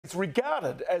It's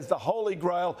regarded as the holy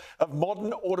grail of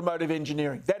modern automotive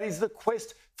engineering. That is the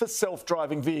quest for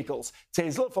self-driving vehicles.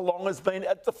 Tesla for long has been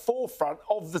at the forefront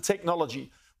of the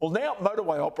technology. Well, now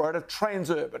Motorway operator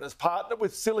Transurban has partnered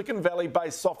with Silicon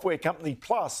Valley-based software company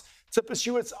Plus to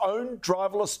pursue its own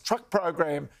driverless truck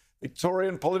program.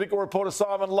 Victorian political reporter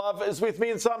Simon Love is with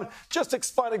me. And Simon, just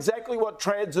explain exactly what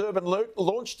Transurban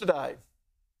launched today.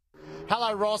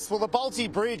 Hello, Ross. Well, the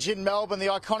Bolte Bridge in Melbourne, the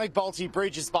iconic Bolte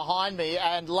Bridge, is behind me.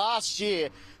 And last year,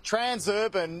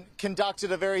 Transurban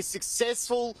conducted a very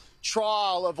successful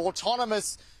trial of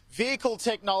autonomous vehicle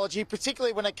technology,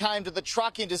 particularly when it came to the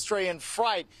truck industry and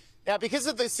freight. Now, because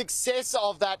of the success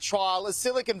of that trial, a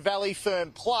Silicon Valley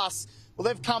firm Plus, well,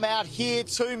 they've come out here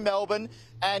to Melbourne,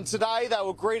 and today they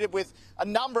were greeted with a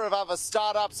number of other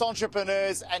startups,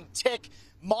 entrepreneurs and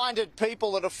tech-minded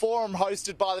people at a forum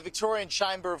hosted by the Victorian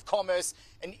Chamber of Commerce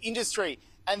and Industry.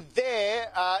 And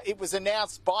there it was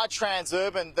announced by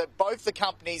Transurban that both the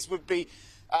companies would be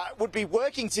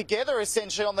working together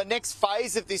essentially on the next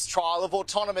phase of this trial of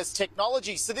autonomous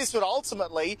technology. So this would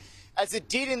ultimately, as it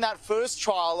did in that first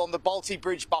trial on the Bolte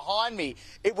Bridge behind me,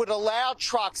 it would allow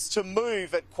trucks to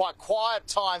move at quite quiet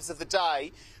times of the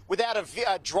day without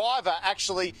a driver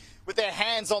actually with their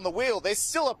hands on the wheel. There's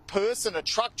still a person, a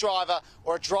truck driver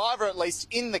or a driver at least,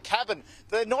 in the cabin.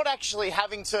 They're not actually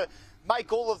having to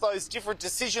make all of those different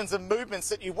decisions and movements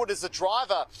that you would as a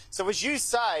driver. So as you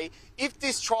say, if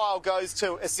this trial goes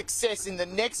to a success in the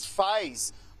next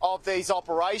phase of these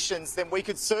operations, then we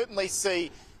could certainly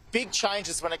see big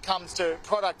changes when it comes to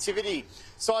productivity.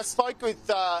 So I spoke with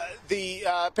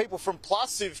the people from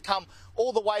Plus who've come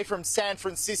all the way from San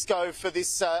Francisco for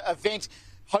this event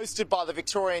hosted by the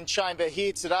Victorian Chamber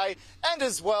here today, and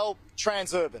as well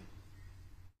Transurban.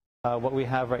 What we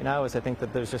have right now is I think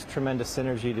that there's just tremendous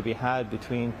synergy to be had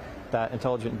between that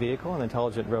intelligent vehicle and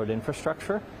intelligent road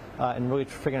infrastructure, and really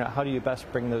figuring out how do you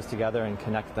best bring those together and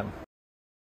connect them.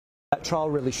 That trial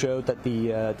really showed that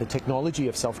the technology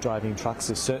of self-driving trucks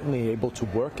is certainly able to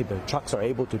work. The trucks are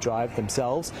able to drive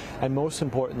themselves, and most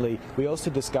importantly, we also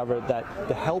discovered that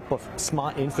the help of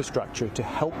smart infrastructure to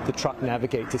help the truck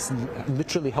navigate, to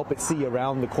literally help it see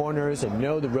around the corners and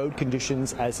know the road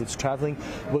conditions as it's traveling,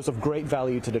 was of great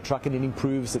value to the truck, and it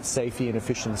improves its safety and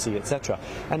efficiency, etc.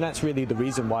 And that's really the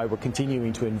reason why we're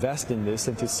continuing to invest in this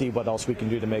and to see what else we can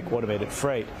do to make automated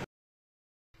freight.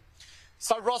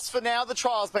 So, Ross, for now, the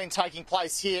trial's been taking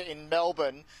place here in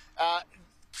Melbourne.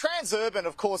 Transurban,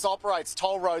 of course, operates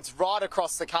toll roads right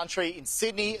across the country, in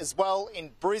Sydney as well,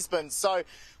 in Brisbane. So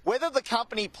whether the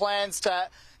company plans to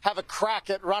have a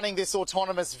crack at running this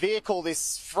autonomous vehicle,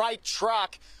 this freight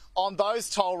truck, on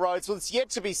those toll roads, well, it's yet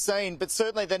to be seen. But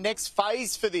certainly the next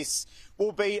phase for this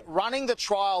will be running the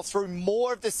trial through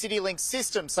more of the CityLink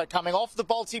system. So coming off the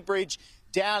Bolte Bridge,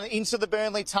 down into the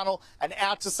Burnley Tunnel and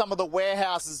out to some of the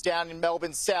warehouses down in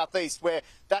Melbourne's southeast, where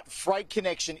that freight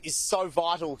connection is so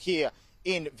vital here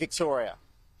in Victoria.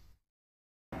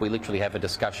 We literally have a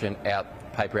discussion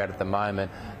paper out at the moment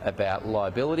about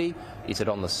liability. Is it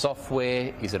on the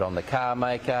software? Is it on the car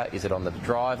maker? Is it on the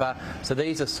driver? So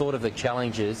these are sort of the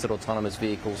challenges that autonomous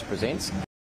vehicles presents.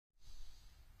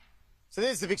 So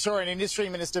there's the Victorian Industry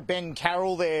Minister, Ben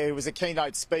Carroll, there, who was a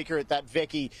keynote speaker at that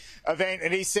VECI event,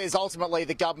 and he says ultimately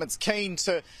the government's keen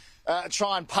to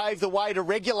try and pave the way to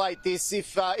regulate this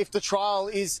if the trial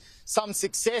is some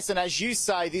success. And as you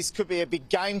say, this could be a big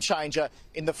game changer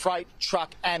in the freight,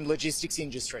 truck and logistics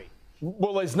industry.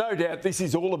 Well, there's no doubt this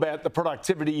is all about the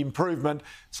productivity improvement,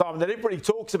 Simon, that everybody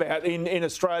talks about in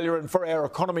Australia and for our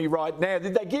economy right now.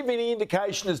 Did they give any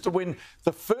indication as to when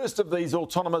the first of these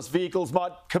autonomous vehicles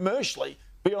might commercially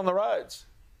be on the roads?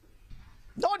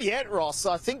 Not yet, Ross.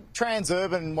 I think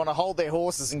Transurban want to hold their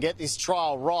horses and get this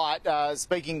trial right.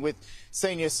 Speaking with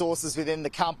senior sources within the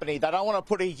company, they don't want to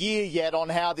put a year yet on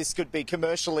how this could be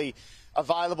commercially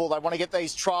available. They want to get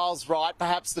these trials right,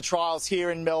 perhaps the trials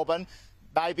here in Melbourne,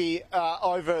 maybe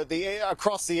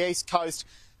across the East Coast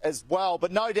as well.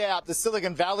 But no doubt the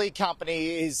Silicon Valley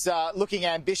company is looking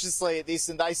ambitiously at this,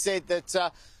 and they said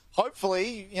that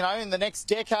hopefully, in the next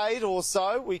decade or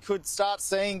so, we could start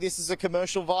seeing this as a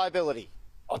commercial viability.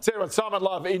 I'll tell you what, Simon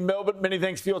Love in Melbourne, many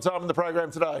thanks for your time on the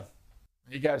program today.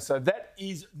 There you go. So that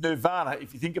is nirvana.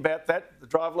 If you think about that, the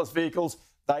driverless vehicles,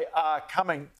 they are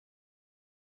coming.